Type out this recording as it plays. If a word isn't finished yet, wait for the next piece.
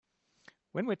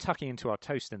When we're tucking into our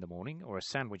toast in the morning or a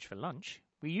sandwich for lunch,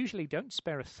 we usually don't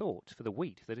spare a thought for the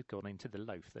wheat that has gone into the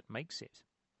loaf that makes it.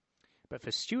 But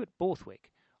for Stuart Borthwick,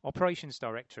 Operations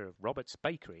Director of Robert's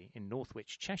Bakery in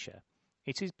Northwich, Cheshire,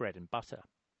 it is bread and butter.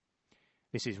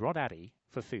 This is Rod Addy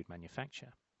for Food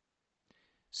Manufacture.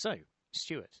 So,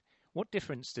 Stuart, what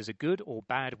difference does a good or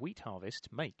bad wheat harvest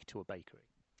make to a bakery?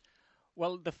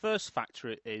 Well, the first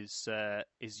factor is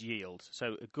yield.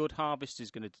 So a good harvest is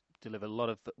going to deliver a lot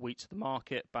of wheat to the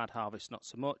market, bad harvest not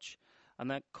so much. And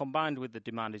that combined with the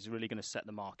demand is really going to set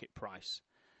the market price.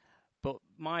 But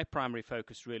my primary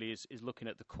focus really is looking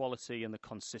at the quality and the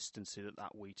consistency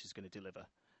that wheat is going to deliver.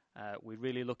 We're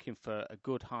really looking for a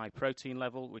good high protein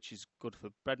level, which is good for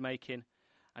bread making,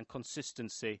 and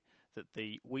consistency that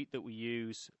the wheat that we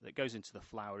use that goes into the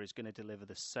flour is going to deliver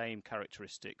the same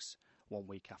characteristics 1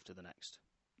 week after the next.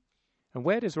 And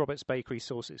where does Robert's Bakery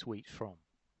source its wheat from?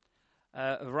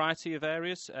 A variety of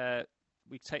areas.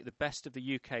 We take the best of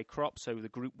the UK crop, so the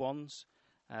Group 1s.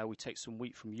 We take some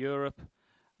wheat from Europe,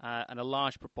 and a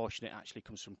large proportion it actually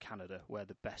comes from Canada, where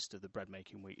the best of the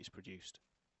bread-making wheat is produced.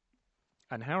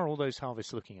 And how are all those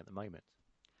harvests looking at the moment?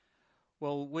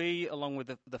 Well, we, along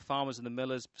with the farmers and the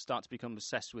millers, start to become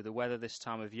obsessed with the weather this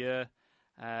time of year.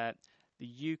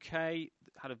 The UK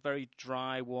had a very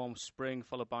dry, warm spring,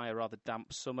 followed by a rather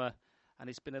damp summer, and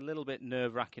it's been a little bit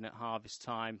nerve-wracking at harvest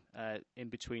time in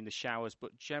between the showers,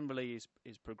 but generally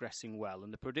is progressing well.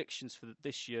 And the predictions for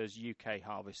this year's UK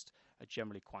harvest are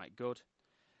generally quite good.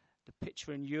 The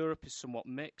picture in Europe is somewhat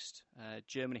mixed.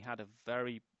 Germany had a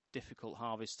very difficult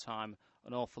harvest time,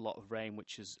 an awful lot of rain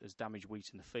which has damaged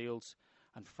wheat in the fields,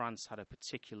 and France had a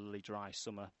particularly dry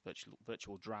summer,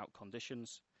 virtual drought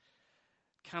conditions.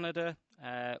 Canada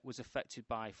was affected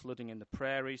by flooding in the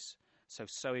prairies, so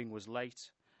sowing was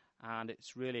late, and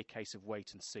it's really a case of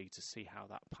wait and see to see how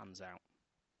that pans out.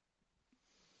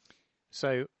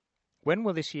 So, when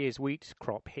will this year's wheat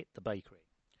crop hit the bakery?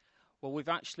 Well, we've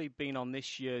actually been on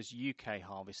this year's UK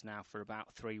harvest now for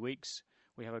about 3 weeks.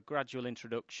 We have a gradual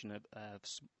introduction of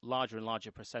larger and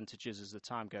larger percentages as the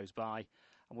time goes by,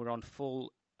 and we're on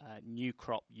full new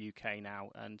crop UK now,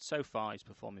 and so far it's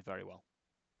performing very well.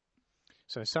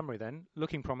 So in summary then,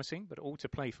 looking promising, but all to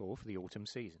play for the autumn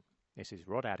season. This is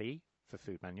Rod Addy for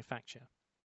Food Manufacture.